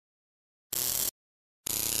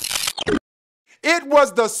It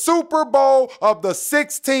was the Super Bowl of the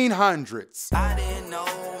 1600s. I didn't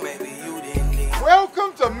know, maybe you didn't need.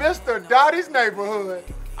 Welcome to Mr. Dottie's Neighborhood.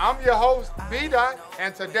 I'm your host, B-Dot,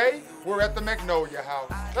 and today we're at the Magnolia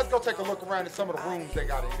House. Let's go take a look around at some of the rooms they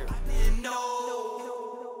got in here.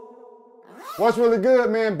 What's really good,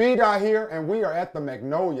 man? B-Dot here, and we are at the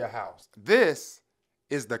Magnolia House. This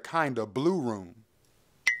is the kind of blue room.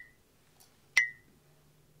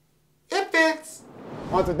 It fits.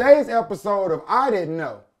 On today's episode of I Didn't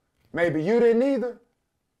Know, maybe you didn't either.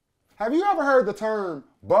 Have you ever heard the term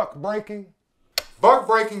buck breaking? Buck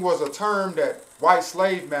breaking was a term that white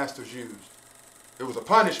slave masters used. It was a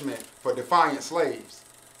punishment for defiant slaves.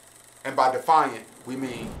 And by defiant, we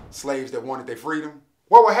mean slaves that wanted their freedom.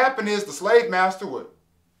 What would happen is the slave master would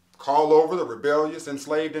call over the rebellious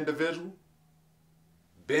enslaved individual,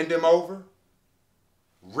 bend him over,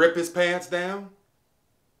 rip his pants down,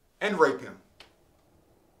 and rape him.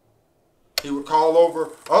 He would call over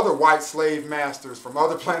other white slave masters from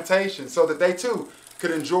other plantations so that they too could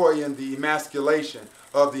enjoy in the emasculation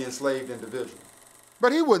of the enslaved individual.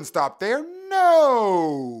 But he wouldn't stop there,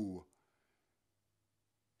 no.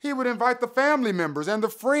 He would invite the family members and the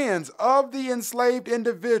friends of the enslaved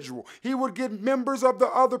individual. He would get members of the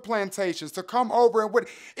other plantations to come over and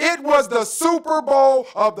it was the Super Bowl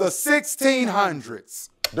of the 1600s.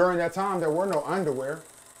 During that time, there were no underwear.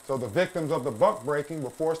 So the victims of the buck breaking were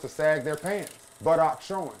forced to sag their pants, buttocks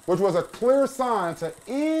showing, which was a clear sign to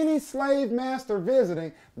any slave master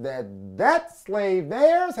visiting that slave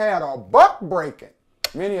theirs had a buck breaking.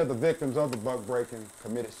 Many of the victims of the buck breaking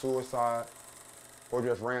committed suicide or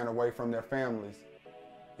just ran away from their families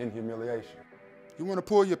in humiliation. You want to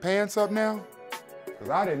pull your pants up now? Because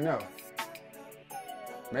I didn't know.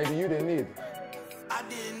 Maybe you didn't either.